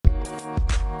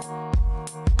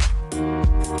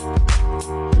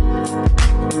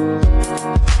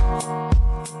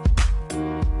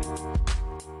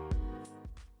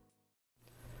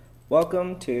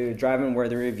Welcome to Driving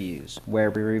Worthy Reviews,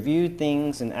 where we review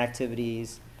things and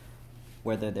activities,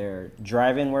 whether they're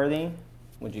driving worthy.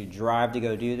 Would you drive to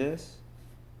go do this?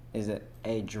 Is it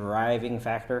a driving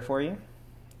factor for you?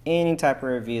 Any type of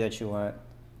review that you want,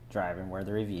 Driving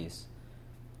Worthy Reviews.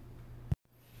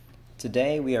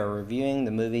 Today we are reviewing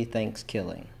the movie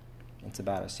Thanksgiving. It's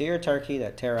about a seer turkey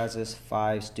that terrorizes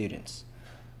 5 students.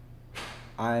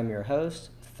 I am your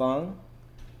host, Fung.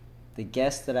 The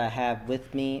guest that I have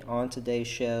with me on today's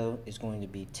show is going to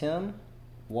be Tim,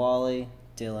 Wally,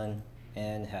 Dylan,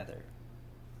 and Heather.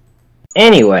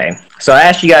 Anyway, so I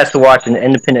asked you guys to watch an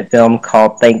independent film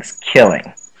called Thanksgiving.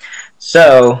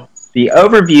 So, the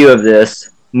overview of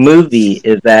this movie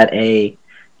is that a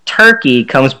turkey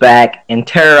comes back and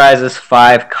terrorizes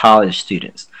 5 college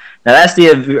students. Now, that's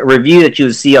the review that you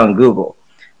would see on Google.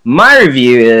 My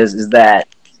review is that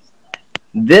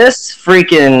this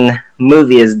freaking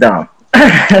movie is dumb.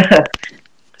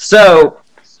 So,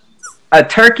 a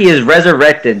turkey is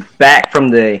resurrected back from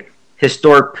the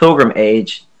historic Pilgrim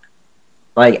Age,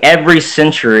 like every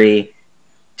century,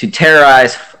 to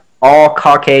terrorize all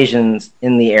Caucasians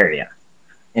in the area.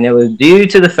 And it was due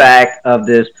to the fact of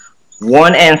this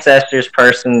one ancestor's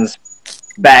person's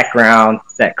background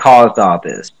that caused all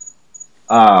this.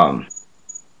 And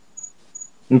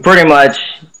pretty much,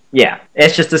 yeah,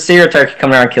 it's just a serial turkey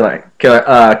coming around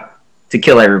to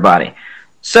kill everybody.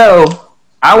 So,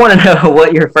 I want to know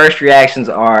what your first reactions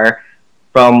are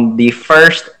from the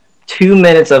first 2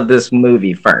 minutes of this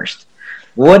movie first.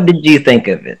 What did you think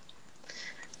of it?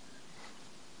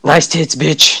 Nice tits,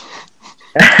 bitch.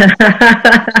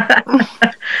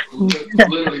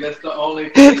 Literally, that's the only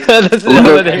thing.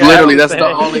 Literally, that's the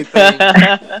only thing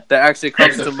that actually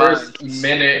comes to mind. First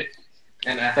minute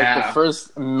and a Like half. the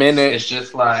first minute It's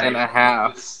just like and a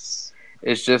half.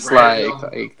 It's just random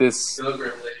like this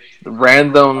pilgrim lady.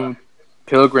 random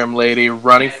pilgrim lady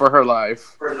running for her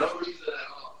life, For no reason at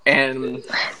all. and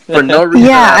for no reason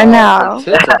Yeah, at I all, know. her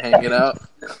tits are hanging out.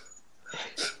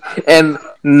 And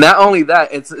not only that,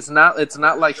 it's not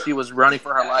like she was running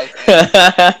for her life. And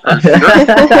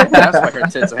that's why her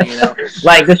tits are hanging out.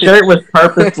 Like, the shirt was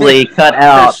purposely cut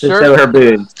out to show her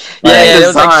boobs. Yeah, it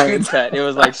was like Design. shoot cut. It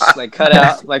was like cut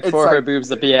out, like It's for like- her boobs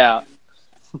to be out.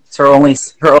 It's her only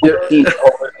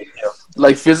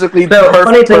Like physically. So,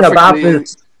 funny thing about perfectly-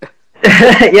 this...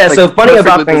 yeah, Like, so funny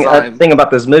about perfectly designed. thing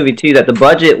about this movie too, that the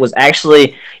budget was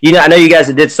actually, I know you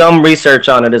guys did some research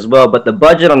on it as well, but the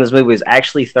budget on this movie was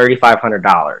actually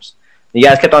 $3,500. You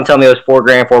guys kept on telling me it was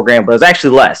 $4,000, but it was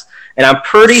actually less. And I'm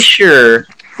pretty sure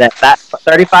that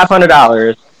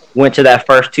 $3,500 went to that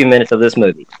first 2 minutes of this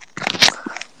movie.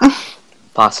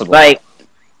 Possible. Like,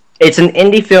 it's an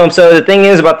indie film. So the thing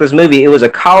is about this movie, it was a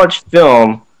college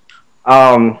film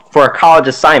for a college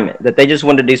assignment that they just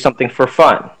wanted to do something for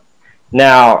fun.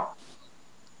 Now,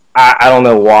 I don't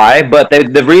know why, but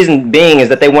the reason being is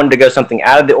that they wanted to go something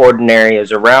out of the ordinary. It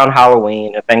was around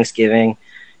Halloween and Thanksgiving,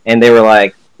 and they were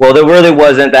like, well, there really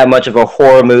wasn't that much of a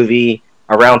horror movie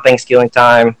around Thanksgiving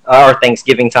time, or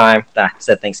Thanksgiving time. I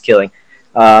said Thanksgiving.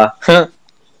 But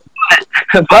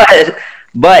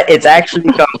it's actually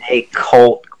become a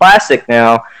cult classic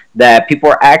now that people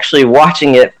are actually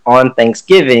watching it on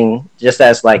Thanksgiving just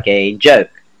as like a joke.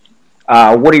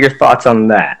 What are your thoughts on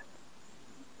that?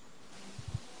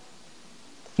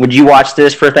 Would you watch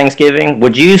this for Thanksgiving?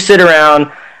 Would you sit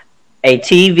around a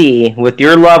TV with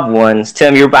your loved ones?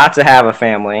 Tim, you're about to have a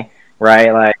family,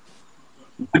 right? Like,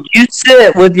 would you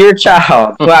sit with your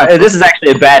child? Well, this is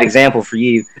actually a bad example for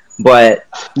you, but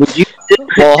would you sit with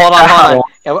Well, your hold on. child?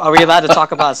 Are we allowed to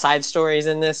talk about side stories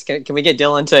in this? Can we get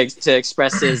Dylan to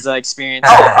express his experience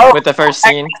Oh, with the first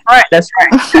scene? That's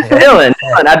right. Dylan,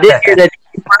 I did hear that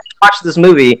you first watched this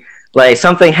movie. Like,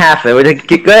 something happened. Go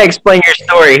ahead and explain your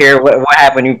story here. What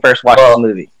happened when you first watched this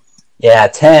movie? Yeah,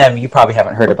 Tim, you probably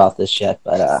haven't heard about this yet,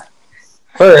 but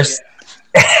first,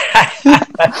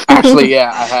 Actually,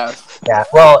 yeah, I have. yeah.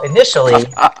 Well, initially,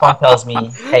 Tom tells me,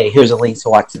 "Hey, here's a link to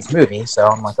watch this movie." So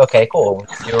I'm like, "Okay, cool.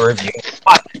 We'll do a review."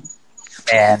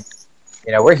 And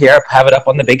we're here. I have it up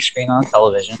on the big screen on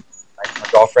television. Like, my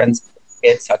girlfriend's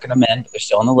kids tucking them in, but they're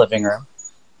still in the living room.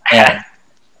 And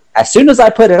as soon as I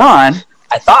put it on,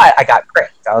 I thought I got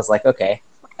pricked. I was like, okay.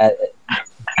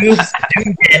 Boobs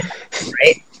zoomed in,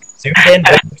 right? Zoomed in,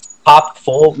 boobs, pop,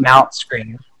 full mount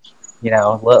screen.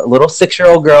 Little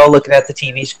 6-year-old girl looking at the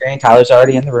TV screen. Tyler's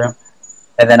already in the room.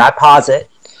 And then I pause it,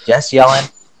 just yelling,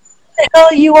 "What the hell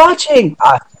are you watching?"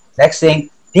 Next thing,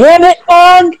 "Damn it,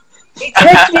 Fung! He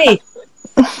tricked me!"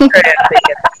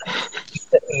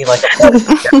 Me like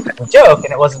a joke,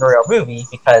 and it wasn't a real movie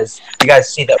because you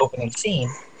guys see the opening scene.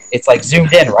 It's like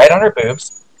zoomed in right on her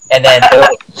boobs, and then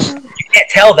you can't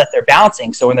tell that they're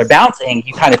bouncing. So when they're bouncing,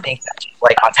 you kind of think that she's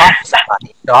like on top of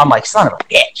somebody. So I'm like, son of a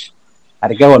bitch. I had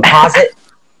to go and pause it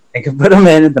and could put them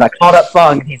in. And then I called up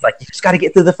Fung, and he's like, you just got to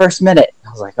get through the first minute.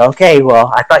 I was like, okay,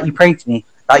 well, I thought you pranked me.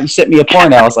 I thought you sent me a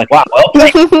porno. I was like, wow, well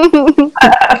played.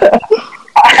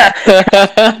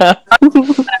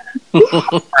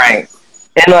 Right.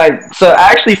 And like, so I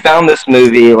actually found this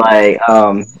movie like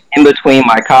in between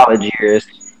my college years,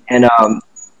 and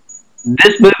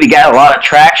this movie got a lot of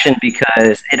traction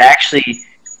because it actually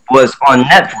was on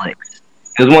Netflix.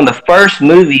 It was one of the first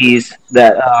movies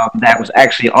that that was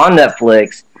actually on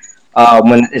Netflix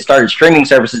when it started streaming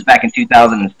services back in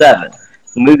 2007.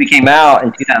 The movie came out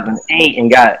in 2008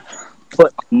 and got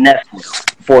put on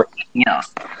Netflix before anything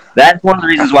else. That's one of the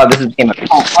reasons why this became a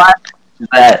cult classic. Is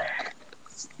that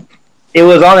it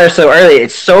was on there so early.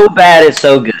 It's so bad, it's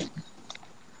so good.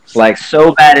 Like,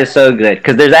 so bad, it's so good.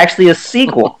 Because there's actually a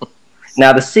sequel.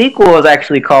 Now, the sequel is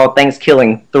actually called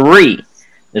Thanksgiving 3.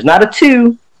 There's not a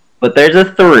 2, but there's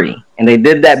a 3. And they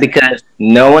did that because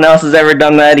no one else has ever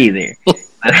done that either.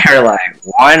 They're like,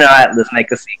 why not? Let's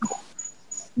make a sequel.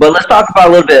 But let's talk about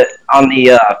a little bit on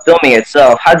the filming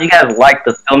itself. How did you guys like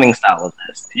the filming style of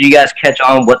this? Did you guys catch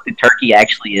on what the turkey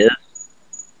actually is?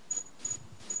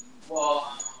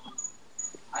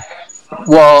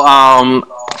 Well,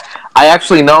 I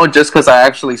actually know just because I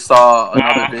actually saw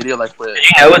another video like with Did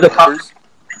you know it was a puppet?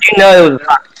 Did you know it was a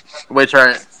puppet?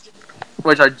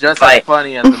 which are just Like, as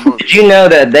funny as the movie. Did you know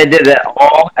that they did that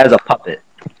all as a puppet?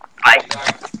 Like,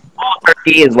 all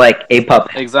turkey is like a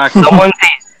puppet. Exactly. Someone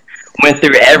went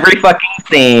through every fucking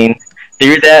scene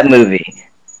through that movie.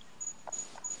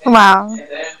 Wow.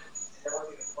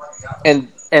 And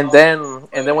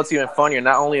then what's even funnier?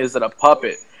 Not only is it a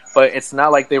puppet, but it's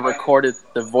not like they recorded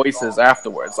the voices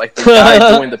afterwards. Like the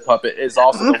guy doing the puppet is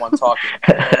also the one talking,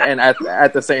 and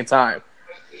at the same time.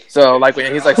 So like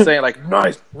when he's like saying like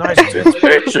nice tits,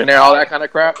 bitch, and all that kind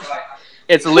of crap,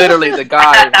 it's literally the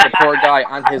poor guy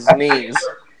on his knees,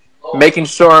 making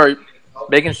sure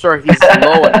he's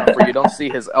low enough where you don't see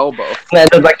his elbow. And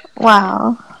it was like,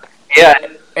 Wow. yeah,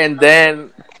 And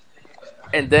then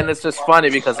it's just funny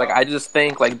because like I just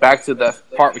think like back to the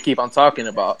part we keep on talking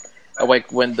about,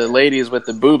 like when the ladies with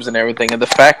the boobs and everything, and the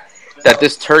fact that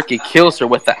this turkey kills her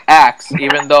with the axe,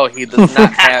 even though he does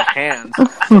not have hands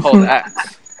to hold the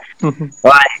axe.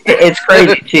 like, it's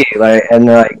crazy too. Like, and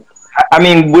like, I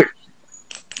mean,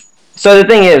 so the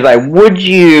thing is, like, would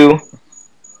you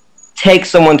take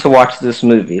someone to watch this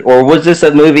movie, or was this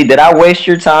a movie? Did I waste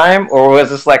your time, or was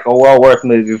this like a well worth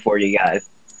movie for you guys?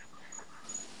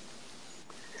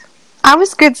 I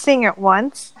was good seeing it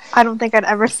once. I don't think I'd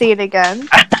ever see it again.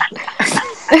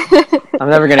 I'm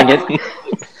never gonna get.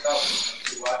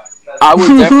 I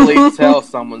would definitely tell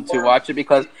someone to watch it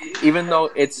because even though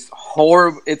it's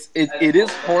horrible, it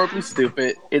is horribly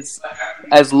stupid. It's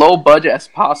as low budget as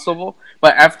possible,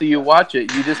 but after you watch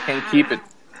it, you just can't keep it to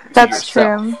That's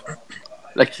yourself. true.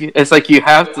 Like it's like you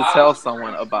have to tell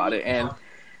someone about it,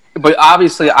 but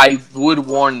obviously I would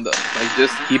warn them. Like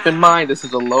just keep in mind this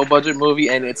is a low budget movie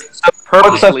and it's What's so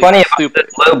purposely funny about stupid.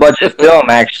 this low budget film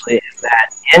actually is that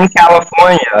in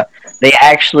California they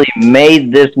actually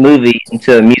made this movie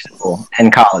into a musical in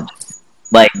college.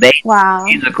 Like they Wow.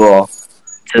 musical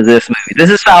to this movie. This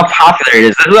is how popular it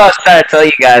is. This is what I was trying to tell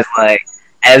you guys. Like,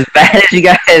 as bad as you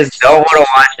guys don't want to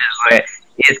watch it, like,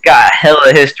 it's got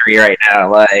hella history right now.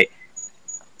 Like,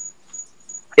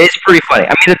 it's pretty funny.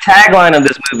 I mean, the tagline of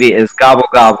this movie is "Gobble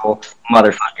Gobble,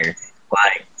 Motherfucker."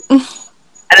 Like,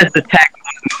 that is the tagline.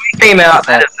 When the movie came out,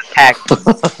 that is the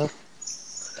tagline.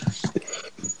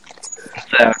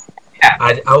 So, yeah.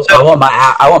 I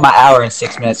want my hour and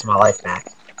 6 minutes of my life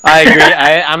back. I agree.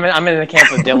 I'm in the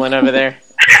camp of Dylan over there.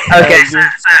 Okay, so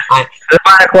the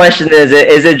final question is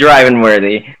it driving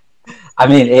worthy? I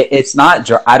mean, it's not.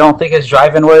 I don't think it's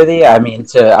driving worthy. I mean,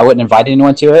 I wouldn't invite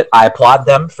anyone to it. I applaud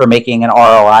them for making an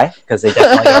ROI because they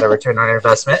definitely got a return on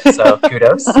investment. So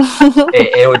kudos.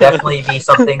 It would definitely be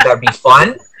something that would be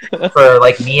fun for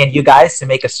like me and you guys to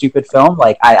make a stupid film.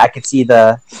 Like I could see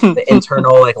the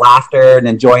internal like laughter and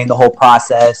enjoying the whole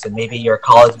process, and maybe your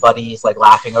college buddies like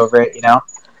laughing over it, you know.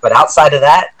 But outside of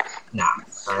that, nah,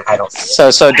 I don't see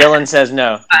it. So Dylan says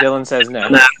no. Dylan says no.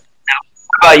 What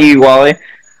about you, Wally?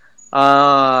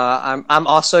 I'm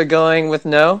also going with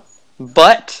no,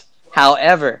 but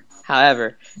however,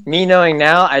 me knowing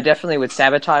now, I definitely would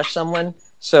sabotage someone.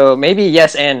 So maybe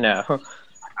yes and no.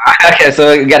 Okay,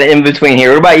 so we got an in between here.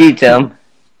 What about you, Tim?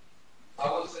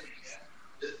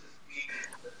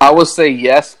 I would say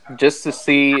yes, just to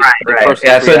see the Right. person's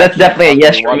Yeah, so that's reaction definitely a after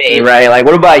yes they for watch me, it. right? Like,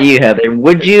 what about you, Heather?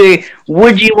 Would you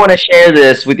want to share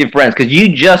this with your friends? Because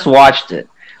you just watched it.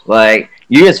 Like,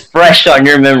 you're just fresh on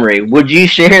your memory. Would you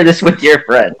share this with your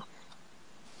friend?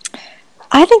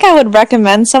 I think I would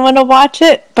recommend someone to watch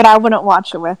it, but I wouldn't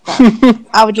watch it with them.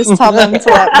 I would just tell them to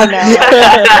let me know.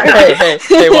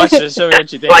 hey, watch this. Show me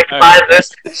what you think. Like,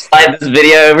 slide this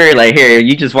video over. Like, here,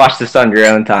 you just watch this on your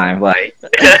own time. Like,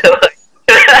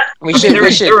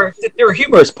 there were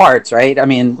humorous parts, right? I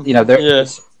mean, you know,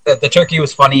 the turkey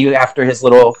was funny after his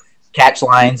little catch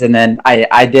lines, and then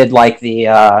I did like the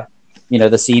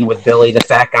the scene with Billy, the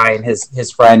fat guy, and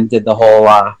his friend did the whole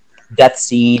death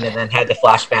scene, and then had the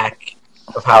flashback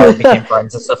of how they became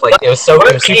friends and stuff. Like, it was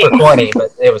super corny,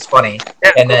 but it was funny.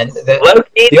 And then the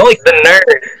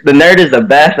nerd is the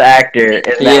best actor in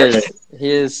that. He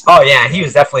is. Oh yeah, he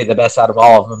was definitely the best out of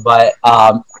all of them. But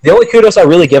the only kudos I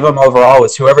really give him overall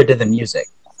was whoever did the music.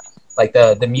 Like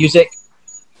the music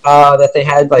that they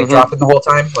had dropping the whole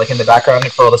time, like in the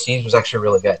background for all the scenes, was actually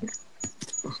really good.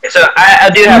 So I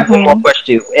do have one more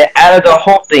question too. Out of the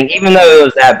whole thing, even though it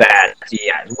was that bad,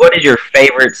 what is your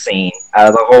favorite scene out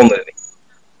of the whole movie?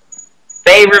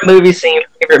 Favorite movie scene,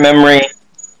 favorite memory?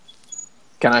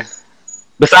 Can I?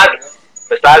 Besides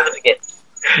the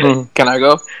beginning. Can I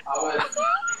go?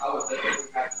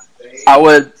 I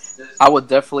would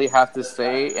definitely have to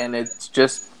say, and it's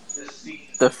just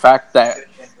the fact that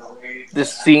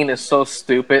this scene is so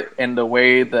stupid and the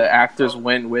way the actors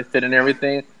went with it and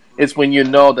everything. It's when you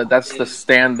know that that's the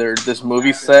standard this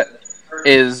movie set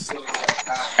is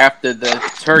after the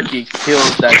turkey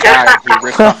kills that guy and he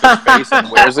rips off his face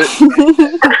and wears it.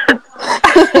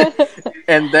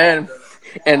 and then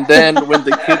when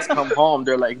the kids come home,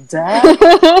 they're like, Dad?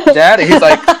 And he's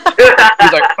like,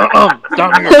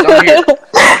 down here.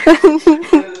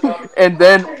 And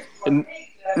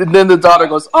then the daughter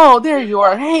goes, oh, there you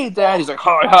are. Hey, Dad. He's like,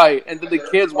 hi. And then the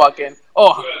kids walk in.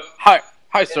 Oh, hi,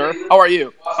 sir. How are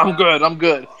you? I'm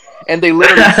good. And they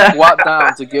literally squat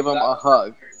down to give him a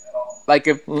hug. Like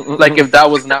if that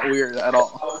was not weird at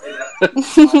all.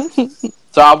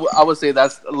 So I would say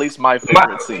that's at least my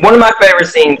favorite scene. One of my favorite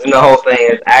scenes in the whole thing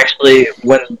is actually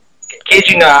when, kid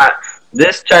you not,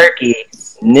 this turkey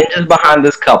ninjas behind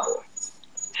this couple,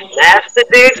 snaps the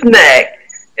dude's neck,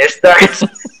 and starts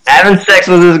having sex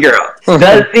with this girl.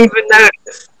 Doesn't even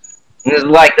notice. And it's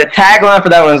like the tagline for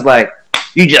that one is like,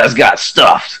 "You just got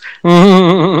stuffed."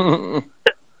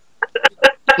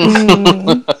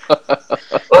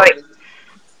 Like,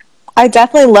 I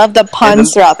definitely love the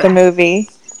puns throughout the movie.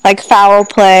 Like foul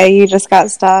play, you just got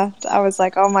stuffed. I was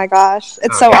like, oh my gosh,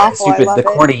 it's so awful. Stupid, I love the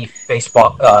corny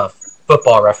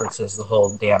football references the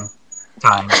whole damn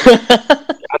time. Like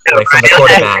from the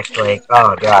quarterback, like,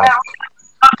 oh god.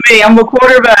 Me, I'm a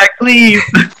quarterback, please.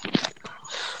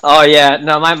 Oh yeah,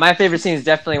 no, my favorite scene is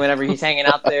definitely whenever he's hanging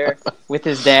out there with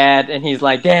his dad, and he's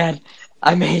like, "Dad,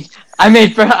 I'm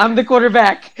the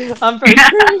quarterback. I'm first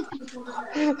grade."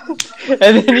 And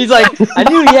then he's like, "I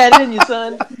knew you had it in you,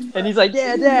 son." And he's like,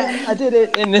 "Yeah, Dad, I did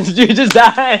it." And then the dude just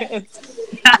dies.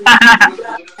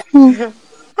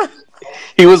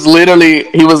 He was literally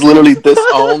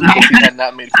disowned because he had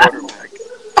not made quarterback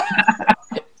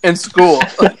in school.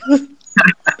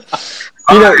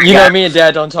 You know, me and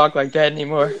Dad don't talk like that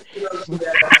anymore.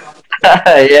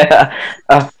 Yeah.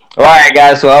 All right,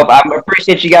 guys. Well, I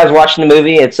appreciate you guys watching the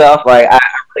movie itself. Like, I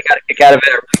really got a kick out of it.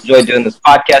 I really enjoyed doing this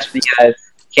podcast with you guys.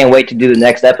 Can't wait to do the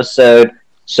next episode.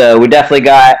 So we definitely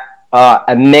got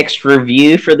a mixed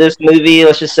review for this movie.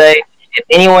 Let's just say, if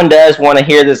anyone does want to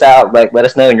hear this out, like, let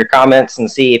us know in your comments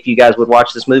and see if you guys would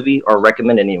watch this movie or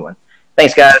recommend anyone.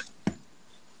 Thanks, guys.